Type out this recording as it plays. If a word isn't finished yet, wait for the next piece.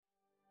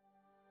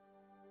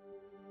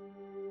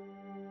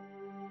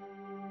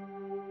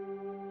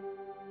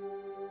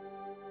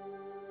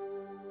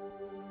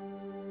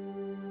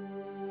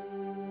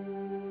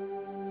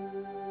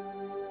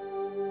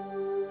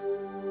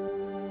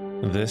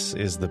This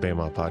is the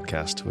Bema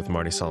Podcast with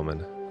Marty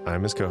Solomon.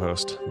 I'm his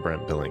co-host,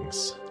 Brent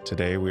Billings.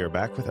 Today we are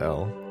back with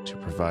Elle to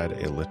provide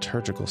a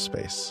liturgical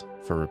space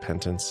for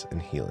repentance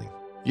and healing.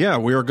 Yeah,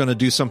 we are going to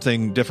do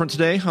something different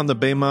today on the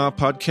Bema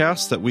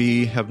Podcast that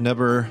we have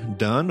never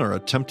done or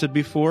attempted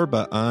before,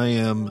 but I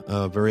am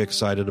very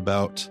excited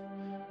about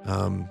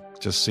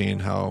just seeing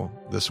how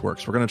this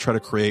works. We're going to try to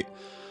create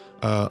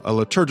a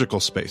liturgical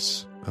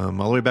space. All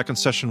the way back in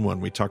session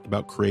 1, we talked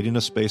about creating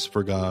a space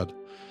for God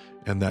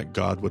and that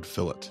God would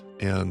fill it.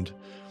 And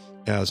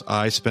as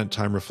I spent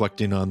time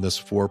reflecting on this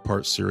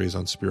 4-part series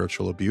on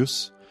spiritual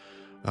abuse,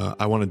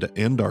 I wanted to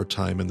end our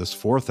time in this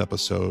 4th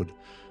episode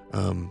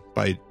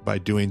by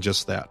doing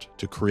just that,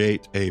 to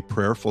create a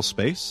prayerful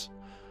space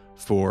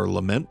for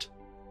lament,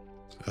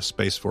 a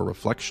space for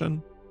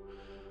reflection,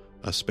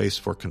 a space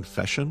for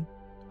confession,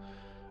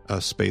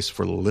 a space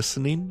for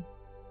listening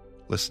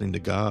to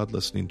God,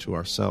 listening to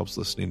ourselves,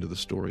 listening to the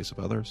stories of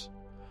others,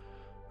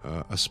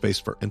 a space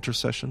for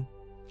intercession,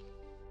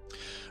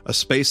 a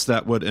space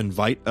that would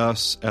invite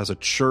us as a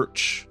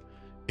church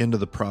into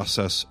the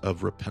process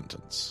of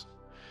repentance.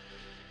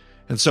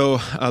 And so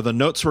the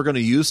notes we're going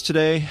to use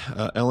today,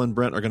 Elle and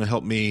Brent are going to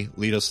help me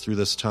lead us through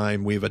this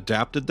time. We've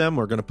adapted them.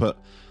 We're going to put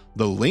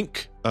the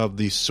link of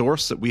the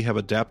source that we have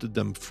adapted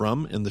them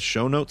from in the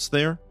show notes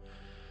there.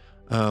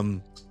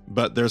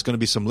 But there's going to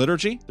be some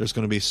liturgy. There's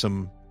going to be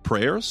some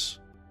prayers.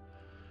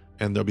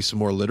 And there'll be some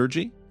more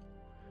liturgy.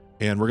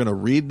 And we're going to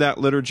read that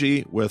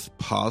liturgy with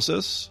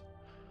pauses.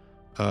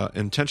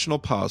 Intentional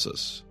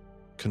pauses,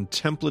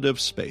 contemplative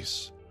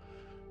space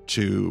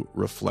to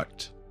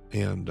reflect.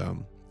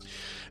 And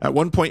at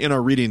one point in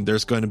our reading,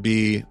 there's going to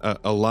be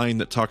a line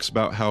that talks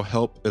about how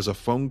help is a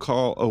phone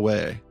call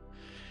away.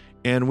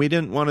 And we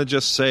didn't want to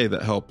just say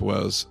that help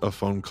was a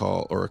phone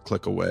call or a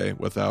click away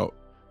without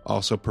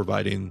also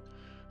providing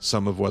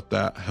some of what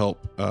that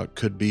help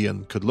could be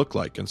and could look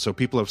like. And so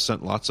people have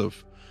sent lots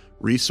of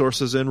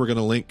resources in. We're going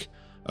to link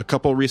a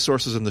couple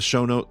resources in the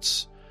show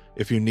notes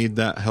if you need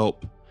that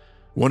help.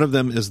 One of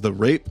them is the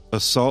Rape,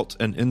 Assault,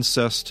 and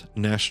Incest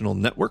National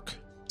Network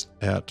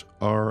at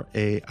rainn.org.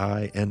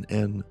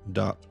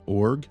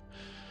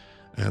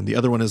 And the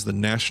other one is the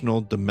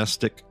National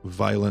Domestic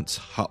Violence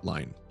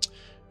Hotline.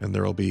 And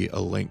there will be a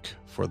link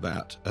for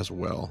that as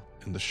well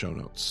in the show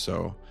notes.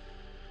 So,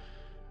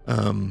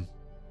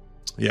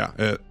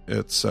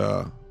 it's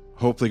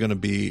hopefully going to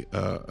be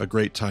a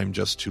great time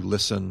just to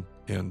listen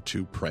and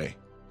to pray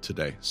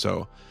today.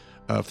 So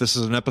if this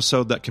is an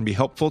episode that can be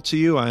helpful to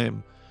you,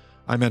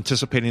 I'm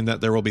anticipating that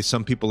there will be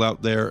some people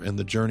out there in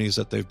the journeys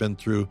that they've been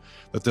through,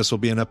 that this will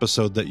be an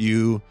episode that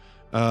you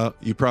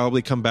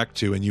probably come back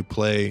to and you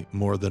play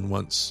more than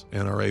once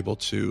and are able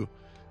to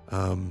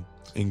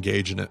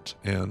engage in it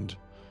and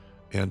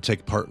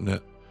take part in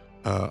it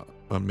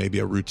on maybe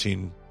a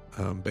routine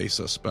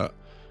basis. But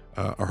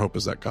our hope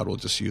is that God will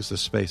just use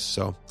this space.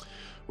 So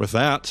with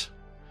that,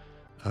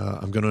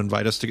 I'm going to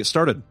invite us to get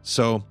started.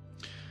 So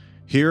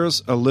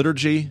here's a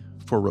liturgy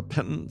for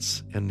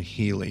repentance and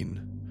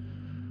healing.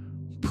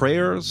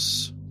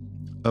 Prayers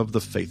of the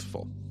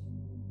Faithful.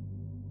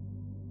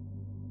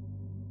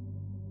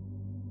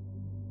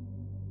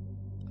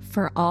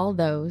 For all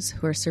those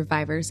who are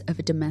survivors of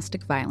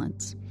domestic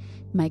violence,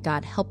 may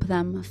God help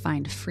them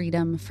find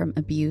freedom from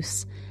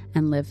abuse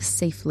and live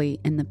safely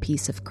in the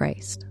peace of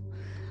Christ.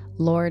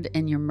 Lord,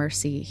 in your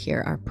mercy,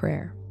 hear our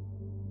prayer.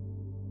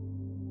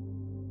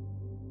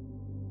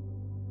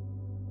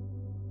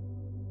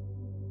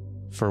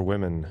 For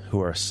women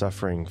who are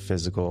suffering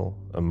physical,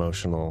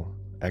 emotional,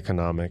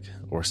 economic,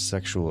 or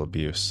sexual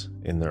abuse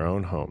in their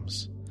own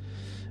homes,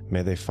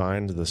 may they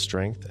find the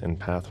strength and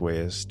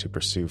pathways to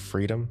pursue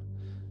freedom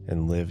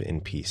and live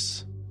in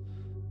peace.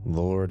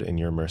 Lord, in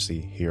your mercy,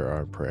 hear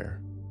our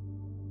prayer.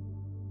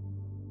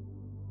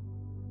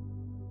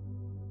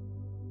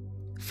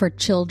 For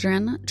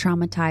children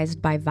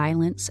traumatized by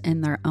violence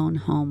in their own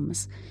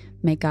homes,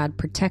 may God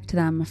protect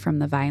them from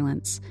the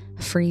violence,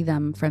 free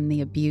them from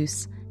the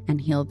abuse, and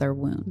heal their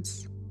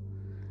wounds.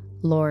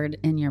 Lord,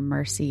 in your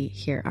mercy,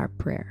 hear our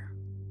prayer.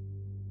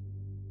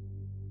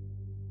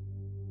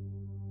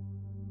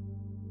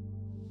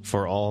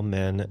 For all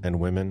men and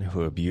women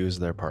who abuse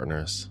their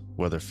partners,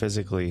 whether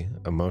physically,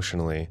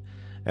 emotionally,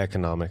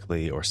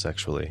 economically, or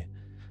sexually,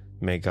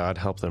 may God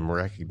help them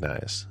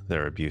recognize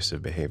their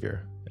abusive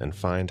behavior and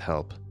find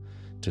help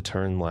to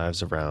turn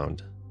lives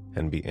around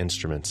and be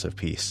instruments of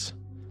peace.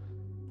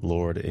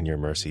 Lord, in your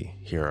mercy,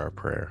 hear our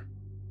prayer.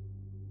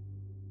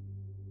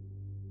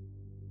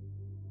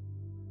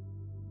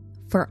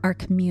 For our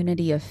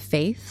community of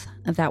faith,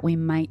 that we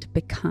might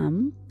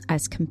become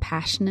as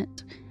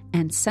compassionate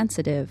and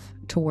sensitive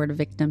toward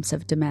victims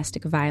of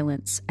domestic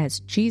violence as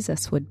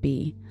Jesus would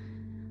be.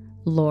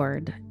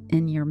 Lord,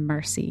 in your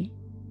mercy,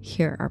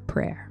 hear our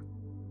prayer.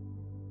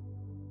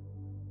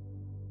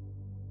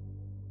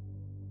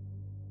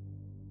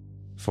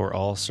 For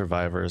all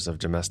survivors of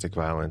domestic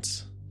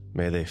violence,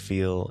 may they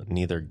feel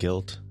neither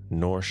guilt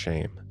nor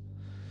shame,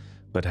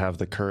 but have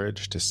the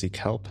courage to seek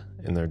help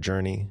in their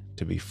journey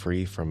to be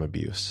free from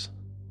abuse.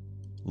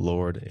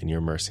 Lord, in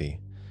your mercy,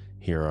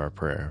 hear our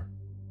prayer.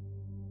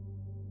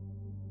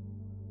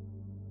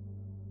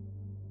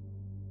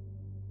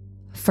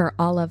 For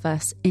all of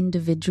us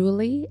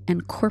individually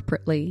and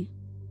corporately,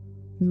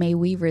 may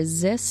we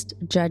resist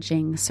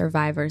judging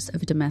survivors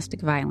of domestic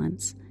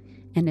violence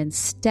and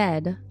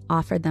instead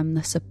offer them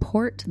the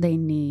support they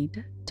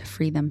need to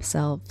free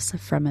themselves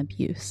from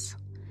abuse.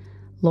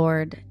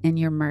 Lord, in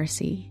your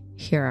mercy,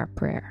 hear our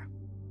prayer.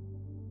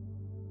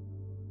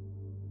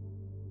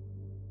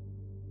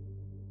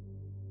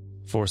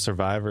 For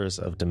survivors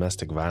of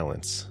domestic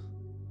violence,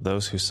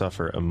 those who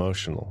suffer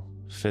emotional,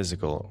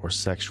 physical, or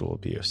sexual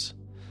abuse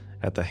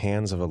at the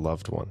hands of a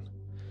loved one,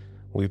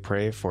 we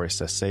pray for a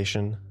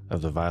cessation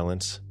of the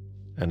violence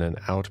and an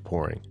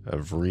outpouring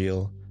of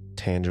real,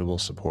 tangible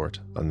support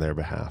on their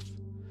behalf.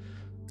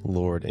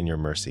 Lord, in your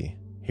mercy,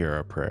 hear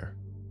our prayer.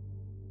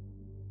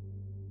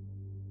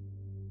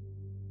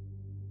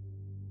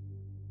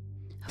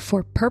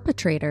 For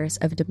perpetrators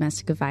of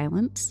domestic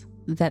violence,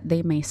 that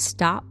they may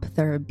stop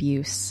their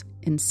abuse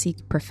and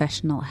seek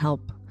professional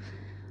help.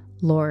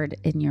 Lord,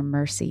 in your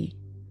mercy,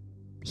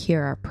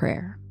 hear our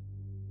prayer.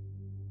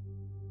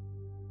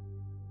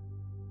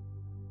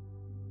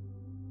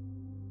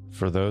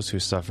 For those who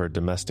suffer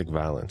domestic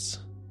violence,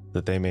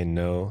 that they may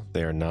know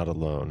they are not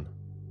alone,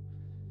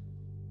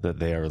 that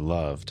they are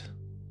loved,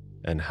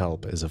 and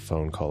help is a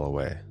phone call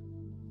away.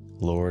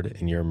 Lord,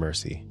 in your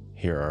mercy,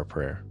 hear our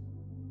prayer.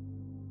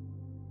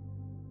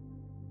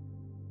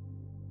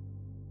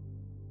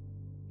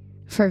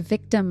 For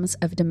victims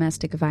of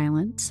domestic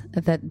violence,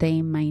 that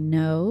they may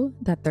know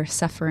that their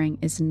suffering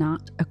is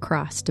not a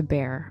cross to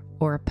bear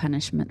or a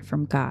punishment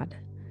from God.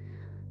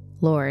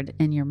 Lord,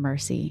 in your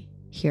mercy,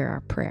 hear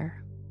our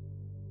prayer.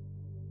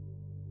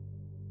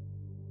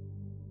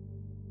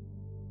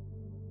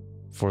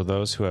 For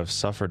those who have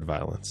suffered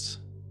violence,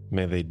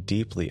 may they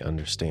deeply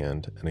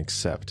understand and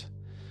accept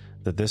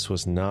that this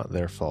was not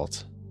their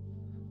fault,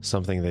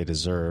 something they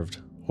deserved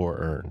or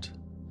earned.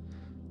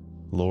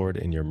 Lord,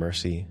 in your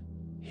mercy,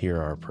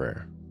 hear our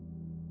prayer.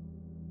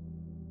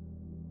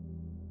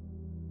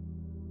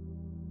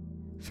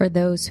 For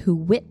those who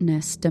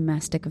witness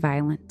domestic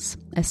violence,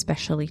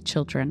 especially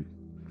children,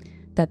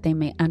 that they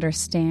may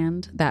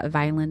understand that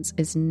violence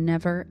is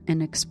never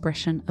an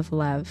expression of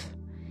love,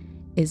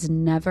 is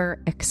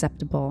never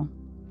acceptable,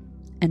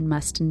 and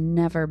must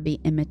never be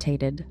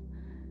imitated.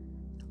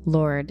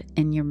 Lord,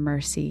 in your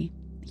mercy,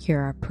 hear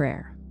our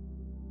prayer.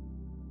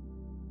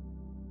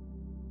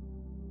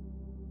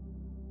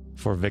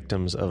 For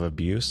victims of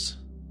abuse,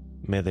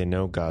 may they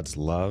know God's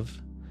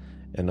love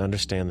and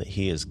understand that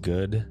He is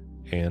good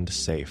and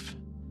safe.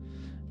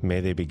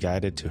 May they be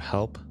guided to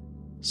help,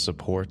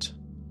 support,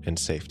 and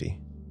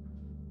safety.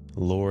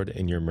 Lord,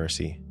 in your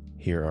mercy,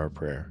 hear our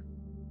prayer.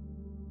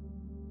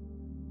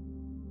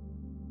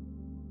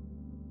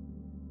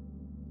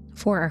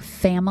 For our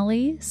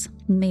families,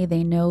 may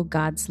they know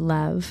God's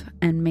love,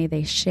 and may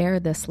they share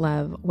this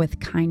love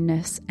with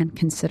kindness and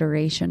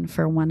consideration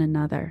for one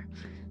another,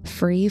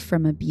 free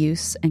from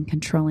abuse and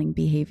controlling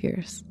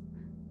behaviors.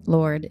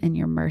 Lord, in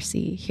your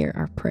mercy, hear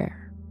our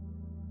prayer.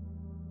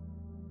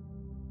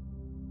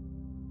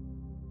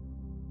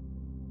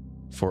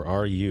 For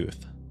our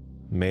youth,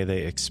 may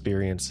they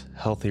experience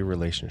healthy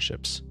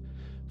relationships,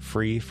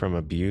 free from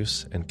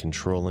abuse and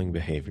controlling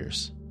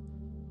behaviors.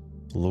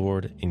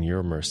 Lord, in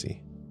your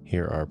mercy,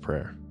 hear our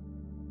prayer.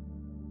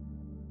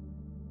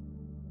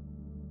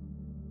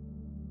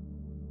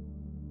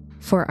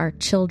 For our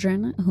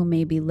children who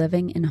may be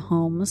living in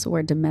homes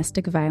where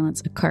domestic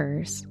violence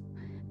occurs,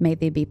 may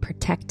they be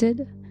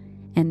protected,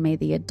 and may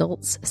the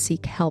adults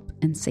seek help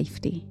and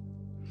safety.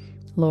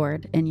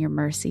 Lord, in your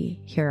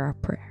mercy, hear our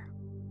prayer.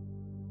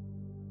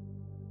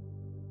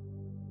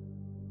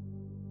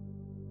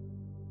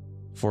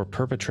 For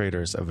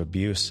perpetrators of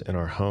abuse in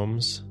our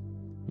homes,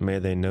 may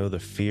they know the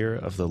fear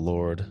of the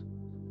Lord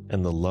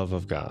and the love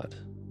of God,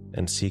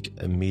 and seek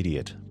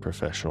immediate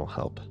professional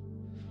help.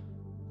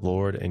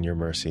 Lord, in your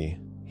mercy,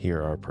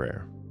 hear our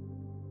prayer.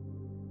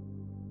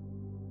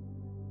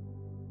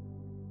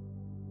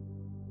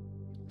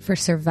 For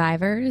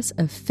survivors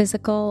of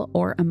physical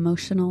or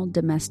emotional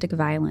domestic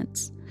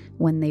violence,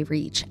 when they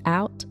reach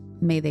out,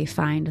 may they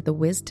find the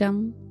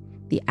wisdom,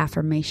 the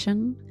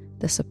affirmation,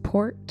 the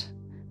support,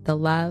 the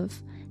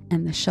love,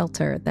 and the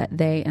shelter that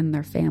they and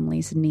their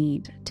families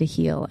need to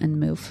heal and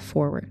move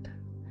forward.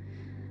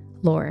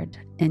 Lord,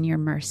 in your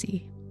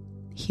mercy,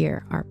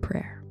 hear our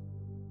prayer.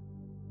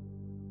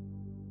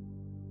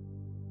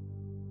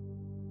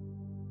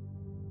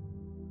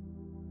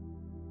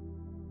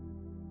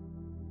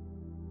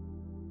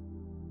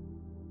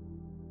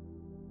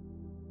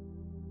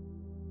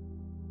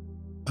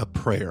 A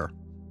prayer.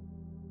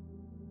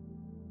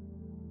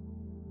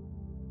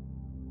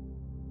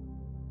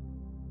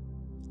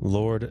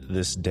 Lord,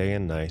 this day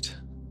and night,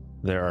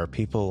 there are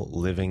people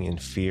living in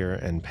fear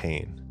and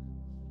pain.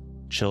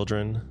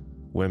 Children,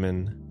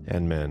 women,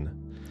 and men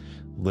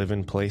live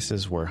in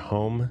places where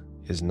home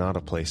is not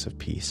a place of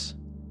peace,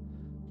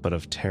 but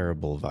of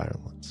terrible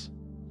violence.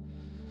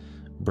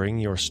 Bring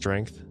your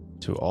strength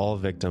to all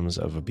victims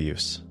of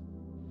abuse.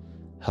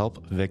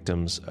 Help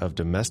victims of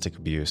domestic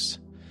abuse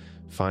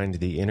find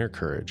the inner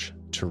courage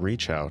to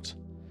reach out,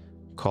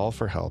 call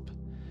for help,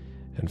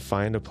 and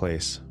find a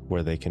place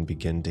where they can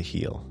begin to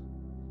heal.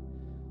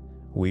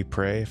 We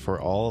pray for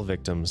all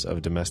victims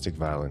of domestic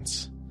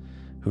violence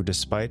who,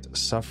 despite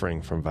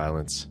suffering from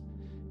violence,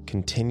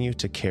 continue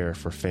to care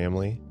for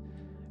family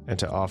and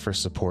to offer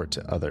support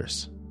to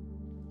others.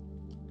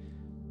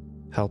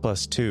 Help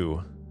us,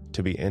 too,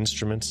 to be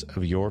instruments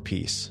of your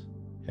peace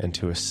and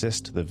to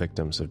assist the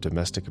victims of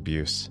domestic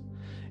abuse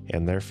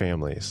and their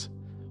families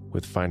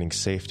with finding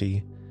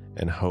safety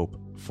and hope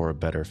for a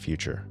better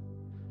future.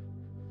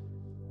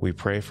 We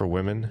pray for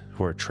women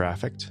who are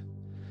trafficked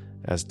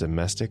as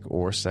domestic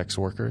or sex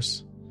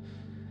workers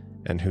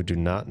and who do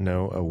not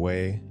know a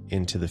way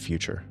into the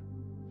future.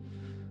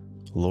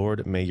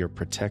 Lord, may your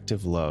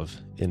protective love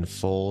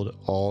enfold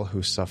all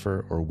who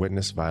suffer or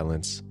witness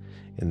violence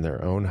in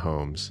their own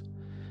homes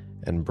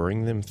and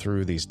bring them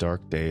through these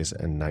dark days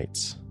and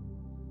nights.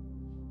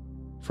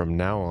 From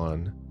now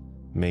on,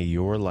 may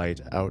your light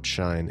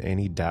outshine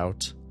any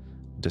doubt,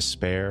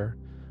 despair,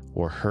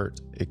 or hurt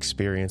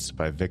experienced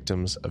by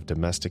victims of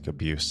domestic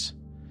abuse,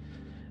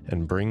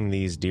 and bring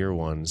these dear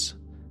ones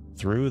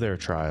through their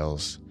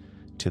trials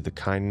to the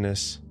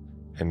kindness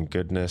and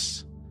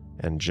goodness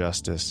and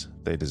justice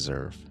they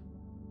deserve.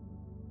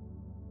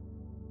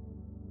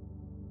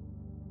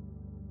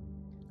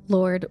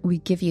 Lord, we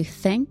give you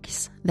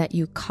thanks that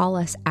you call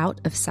us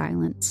out of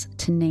silence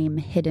to name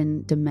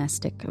hidden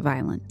domestic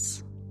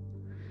violence.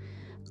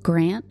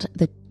 Grant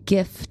the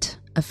gift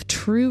of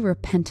true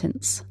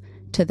repentance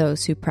to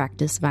those who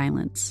practice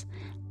violence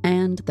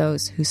and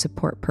those who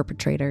support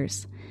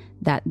perpetrators,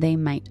 that they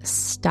might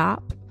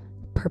stop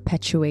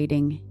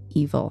perpetuating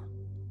evil.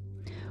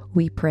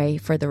 We pray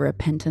for the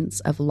repentance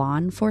of law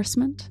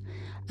enforcement,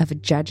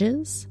 of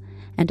judges,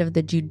 and of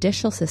the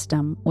judicial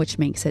system, which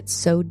makes it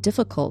so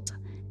difficult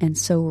and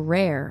so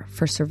rare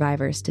for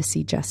survivors to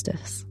see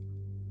justice.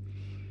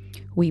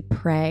 We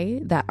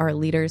pray that our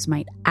leaders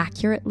might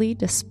accurately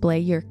display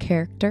your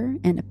character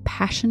in a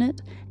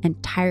passionate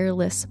and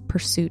tireless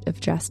pursuit of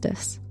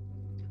justice.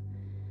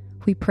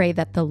 We pray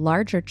that the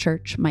larger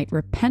church might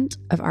repent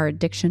of our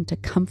addiction to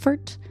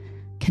comfort,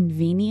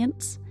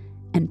 convenience,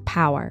 and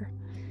power,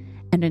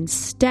 and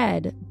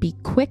instead be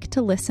quick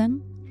to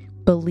listen,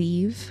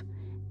 believe,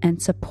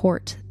 and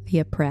support the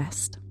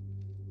oppressed.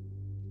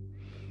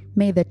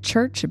 May the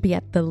church be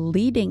at the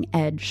leading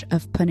edge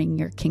of putting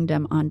your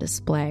kingdom on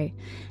display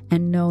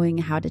and knowing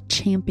how to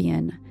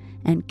champion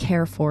and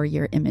care for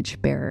your image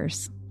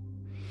bearers.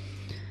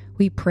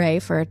 We pray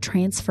for a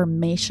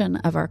transformation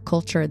of our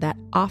culture that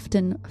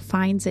often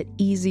finds it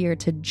easier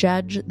to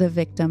judge the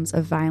victims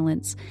of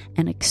violence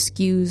and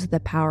excuse the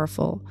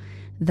powerful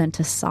than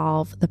to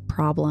solve the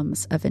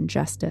problems of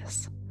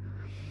injustice.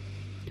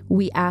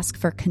 We ask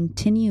for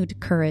continued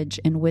courage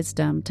and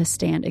wisdom to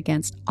stand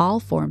against all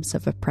forms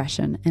of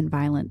oppression and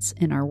violence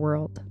in our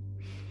world.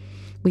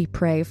 We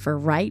pray for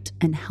right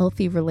and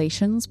healthy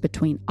relations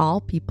between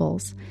all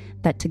peoples,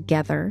 that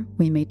together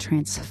we may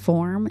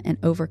transform and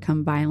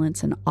overcome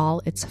violence in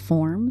all its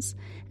forms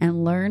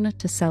and learn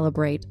to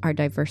celebrate our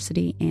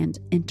diversity and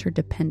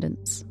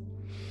interdependence.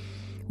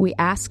 We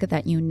ask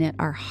that you knit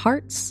our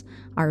hearts,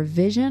 our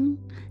vision,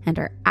 and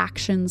our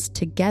actions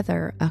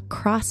together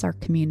across our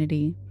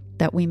community,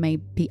 that we may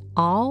be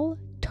all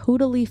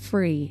totally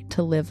free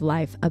to live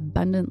life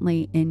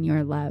abundantly in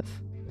your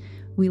love.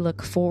 We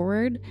look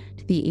forward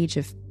to the age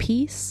of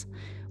peace,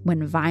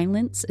 when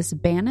violence is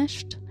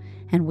banished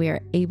and we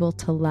are able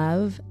to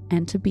love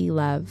and to be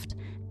loved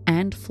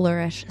and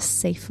flourish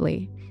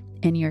safely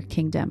in your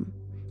kingdom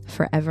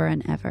forever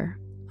and ever.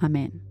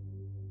 Amen.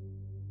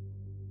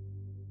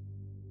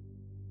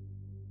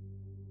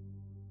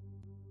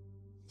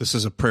 This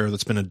is a prayer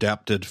that's been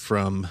adapted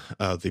from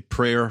the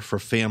Prayer for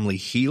Family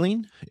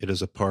Healing. It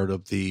is a part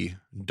of the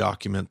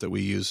document that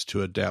we use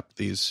to adapt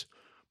these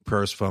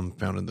prayers from,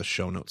 found in the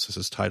show notes. This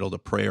is titled A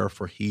Prayer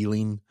for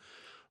Healing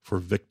for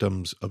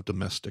Victims of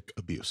Domestic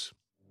Abuse.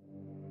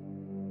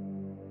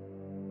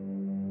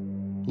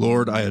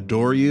 Lord, I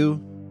adore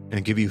you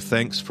and give you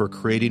thanks for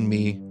creating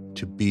me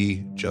to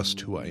be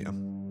just who I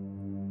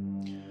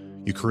am.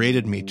 You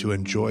created me to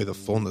enjoy the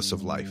fullness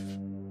of life,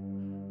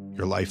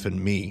 your life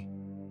in me.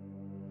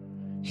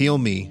 Heal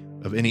me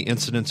of any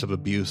incidents of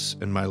abuse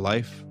in my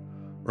life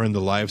or in the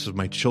lives of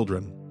my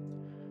children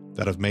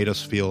that have made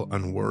us feel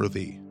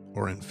unworthy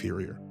or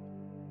inferior.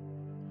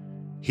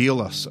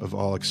 Heal us of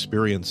all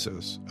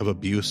experiences of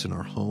abuse in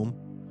our home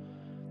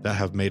that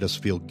have made us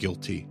feel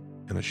guilty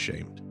and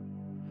ashamed,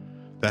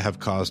 that have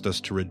caused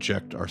us to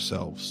reject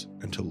ourselves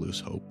and to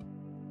lose hope.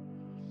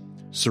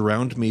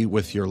 Surround me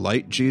with your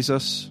light,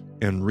 Jesus,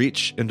 and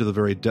reach into the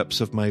very depths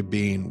of my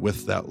being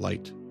with that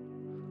light.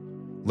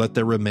 Let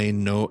there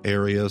remain no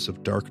areas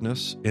of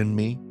darkness in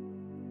me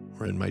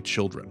or in my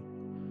children,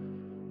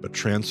 but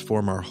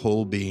transform our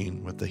whole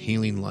being with the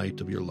healing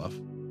light of your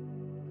love.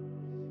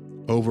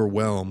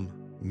 Overwhelm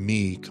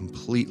me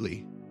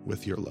completely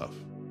with your love,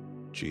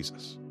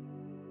 Jesus.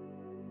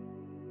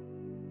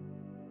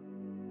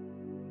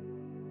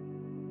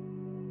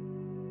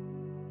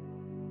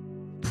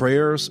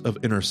 Prayers of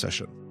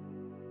intercession.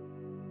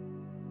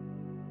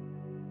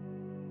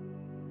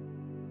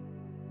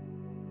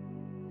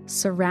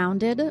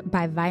 Surrounded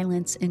by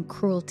violence and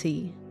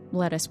cruelty,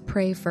 let us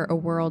pray for a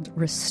world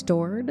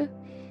restored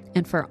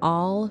and for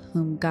all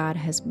whom God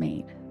has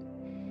made.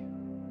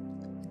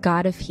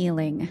 God of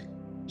healing,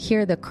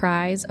 hear the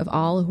cries of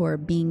all who are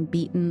being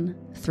beaten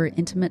through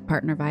intimate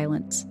partner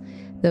violence,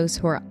 those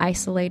who are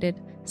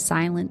isolated,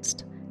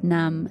 silenced,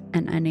 numb,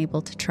 and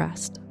unable to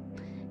trust.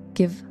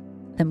 Give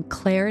them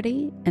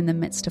clarity in the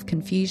midst of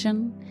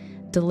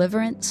confusion,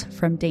 deliverance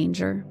from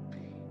danger,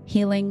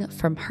 healing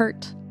from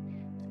hurt,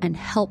 and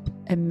help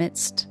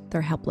amidst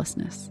their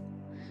helplessness.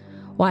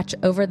 Watch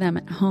over them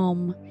at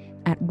home,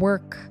 at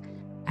work,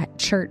 at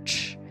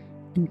church,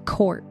 in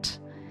court,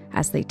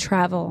 as they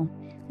travel,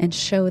 and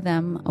show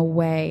them a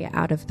way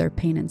out of their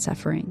pain and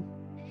suffering.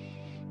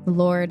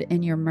 Lord,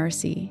 in your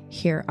mercy,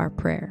 hear our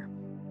prayer.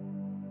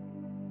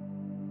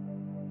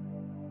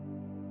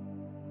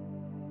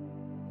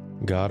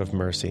 God of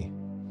mercy,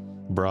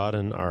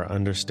 broaden our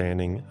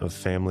understanding of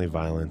family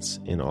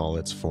violence in all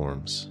its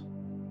forms: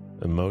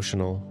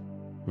 emotional,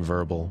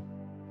 verbal,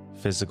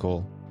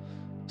 physical,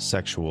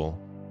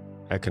 sexual,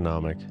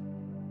 economic,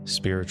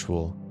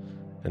 spiritual,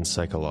 and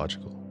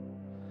psychological.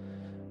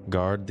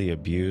 Guard the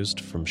abused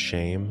from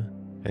shame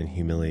and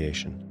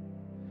humiliation.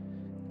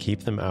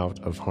 Keep them out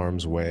of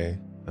harm's way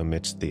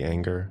amidst the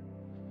anger,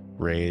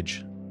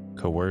 rage,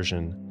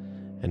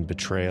 coercion, and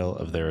betrayal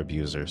of their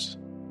abusers.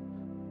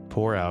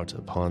 Pour out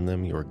upon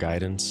them your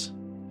guidance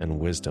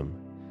and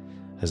wisdom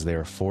as they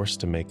are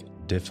forced to make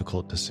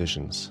difficult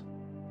decisions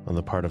on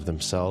the part of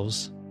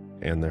themselves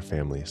and their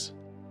families.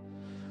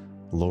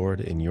 Lord,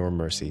 in your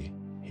mercy,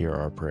 hear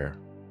our prayer.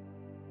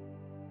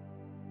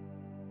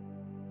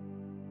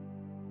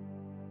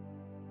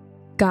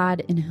 God,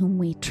 in whom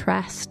we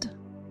trust,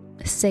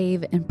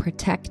 save and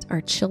protect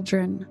our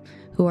children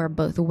who are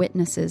both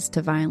witnesses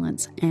to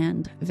violence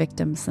and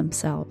victims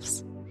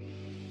themselves.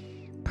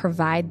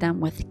 Provide them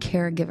with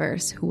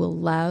caregivers who will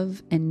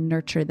love and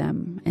nurture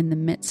them in the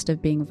midst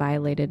of being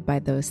violated by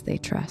those they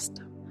trust.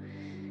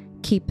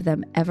 Keep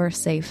them ever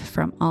safe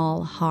from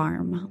all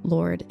harm.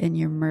 Lord, in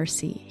your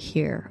mercy,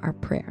 hear our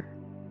prayer.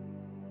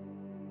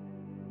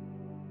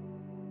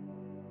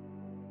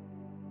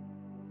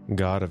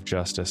 God of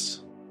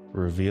justice,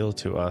 reveal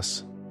to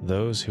us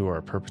those who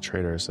are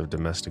perpetrators of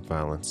domestic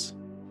violence,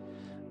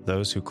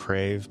 those who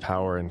crave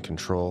power and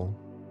control,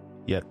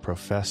 yet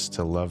profess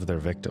to love their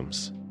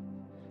victims.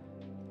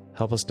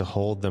 Help us to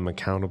hold them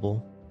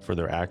accountable for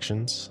their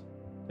actions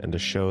and to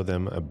show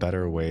them a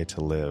better way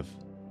to live,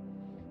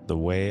 the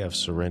way of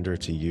surrender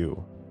to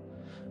you,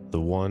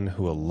 the one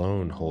who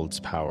alone holds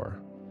power,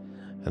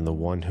 and the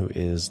one who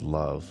is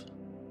love.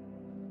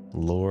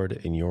 Lord,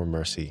 in your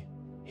mercy,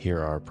 hear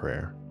our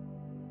prayer.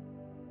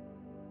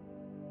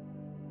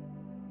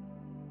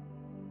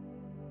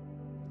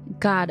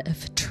 God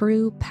of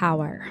true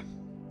power,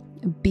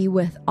 be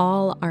with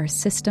all our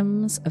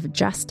systems of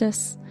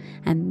justice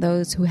and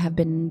those who have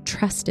been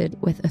entrusted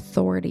with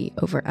authority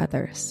over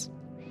others.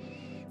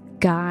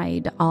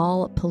 Guide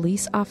all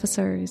police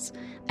officers,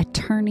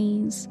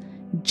 attorneys,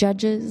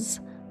 judges,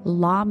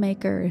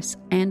 lawmakers,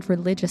 and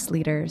religious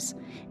leaders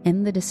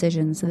in the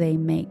decisions they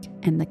make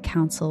and the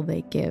counsel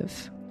they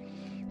give.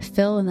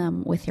 Fill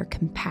them with your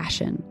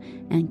compassion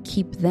and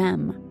keep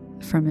them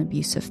from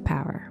abusive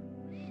power.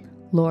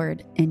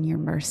 Lord, in your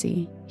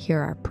mercy, hear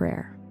our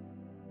prayer.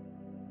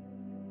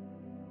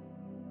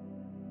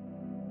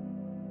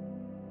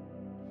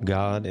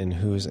 God, in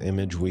whose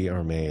image we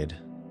are made,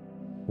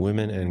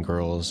 women and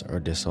girls are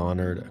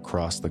dishonored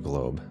across the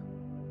globe.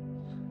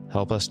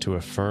 Help us to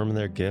affirm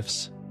their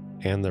gifts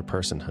and their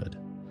personhood,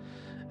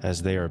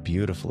 as they are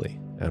beautifully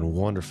and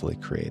wonderfully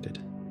created.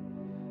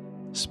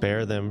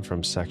 Spare them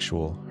from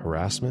sexual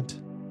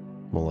harassment,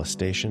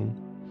 molestation,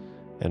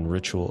 and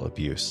ritual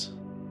abuse.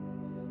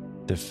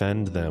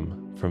 Defend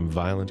them from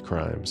violent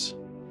crimes,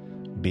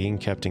 being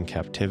kept in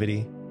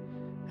captivity,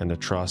 and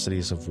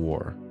atrocities of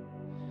war,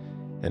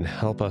 and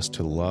help us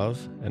to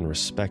love and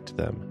respect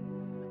them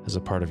as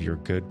a part of your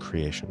good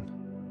creation.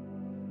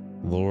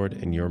 Lord,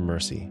 in your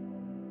mercy,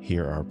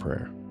 hear our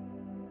prayer.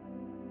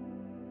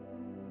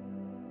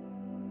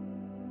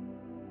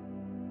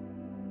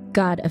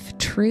 God of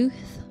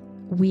truth,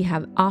 we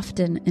have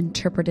often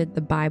interpreted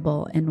the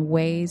Bible in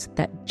ways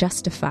that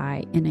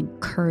justify and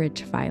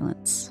encourage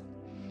violence.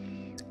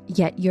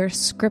 Yet your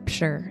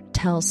scripture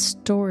tells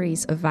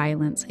stories of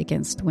violence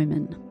against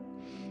women.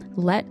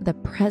 Let the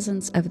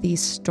presence of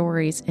these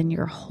stories in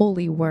your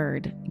holy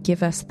word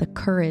give us the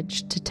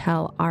courage to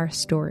tell our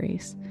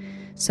stories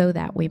so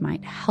that we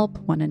might help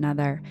one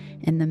another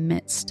in the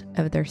midst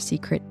of their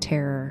secret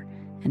terror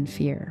and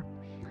fear.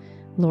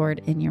 Lord,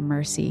 in your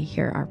mercy,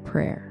 hear our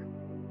prayer.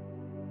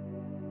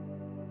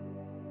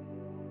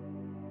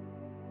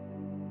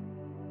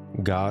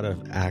 God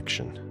of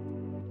action,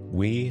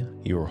 we,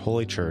 your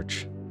holy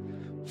church,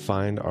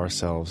 find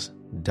ourselves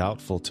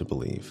doubtful to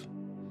believe,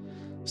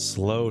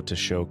 slow to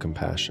show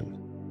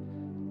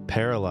compassion,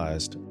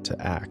 paralyzed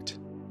to act,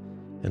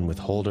 and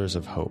withholders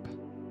of hope.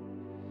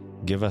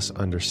 Give us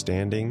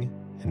understanding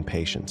and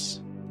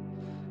patience.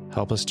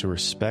 Help us to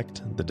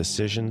respect the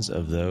decisions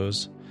of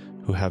those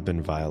who have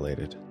been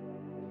violated.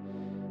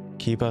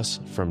 Keep us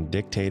from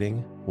dictating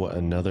what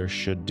another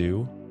should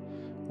do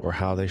or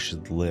how they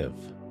should live,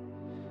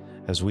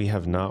 as we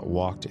have not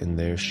walked in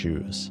their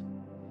shoes.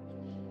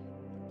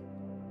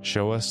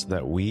 Show us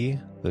that we,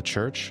 the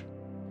Church,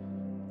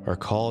 are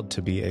called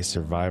to be a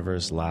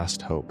survivor's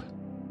last hope.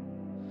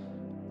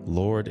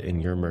 Lord,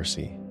 in your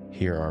mercy,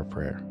 hear our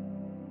prayer.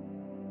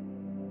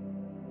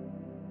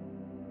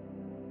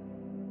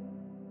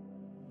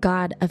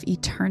 God of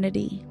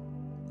eternity,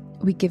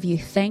 we give you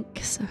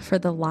thanks for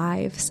the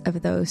lives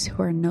of those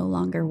who are no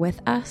longer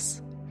with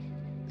us,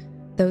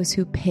 those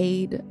who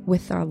paid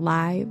with their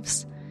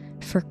lives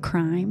for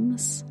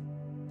crimes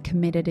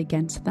committed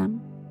against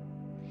them,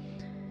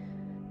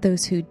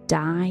 those who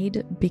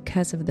died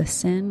because of the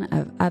sin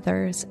of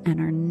others and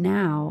are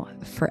now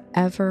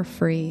forever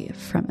free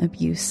from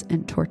abuse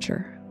and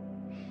torture.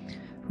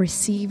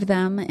 Receive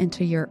them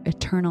into your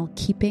eternal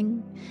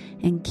keeping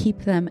and keep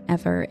them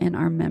ever in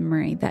our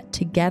memory, that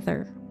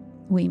together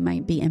we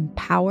might be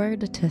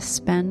empowered to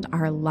spend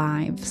our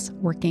lives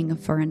working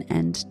for an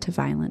end to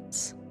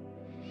violence.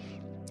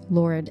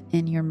 Lord,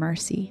 in your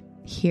mercy,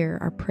 hear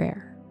our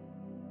prayer.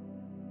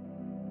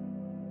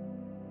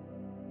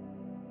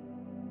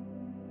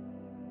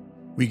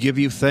 We give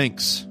you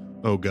thanks,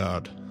 O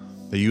God,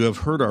 that you have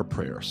heard our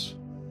prayers,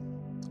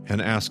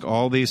 and ask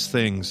all these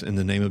things in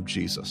the name of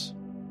Jesus,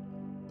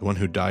 the one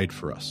who died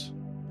for us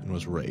and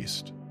was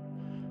raised,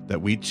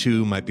 that we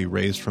too might be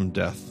raised from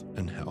death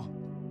and hell.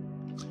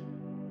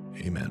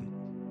 Amen.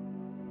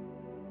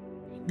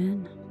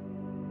 Amen.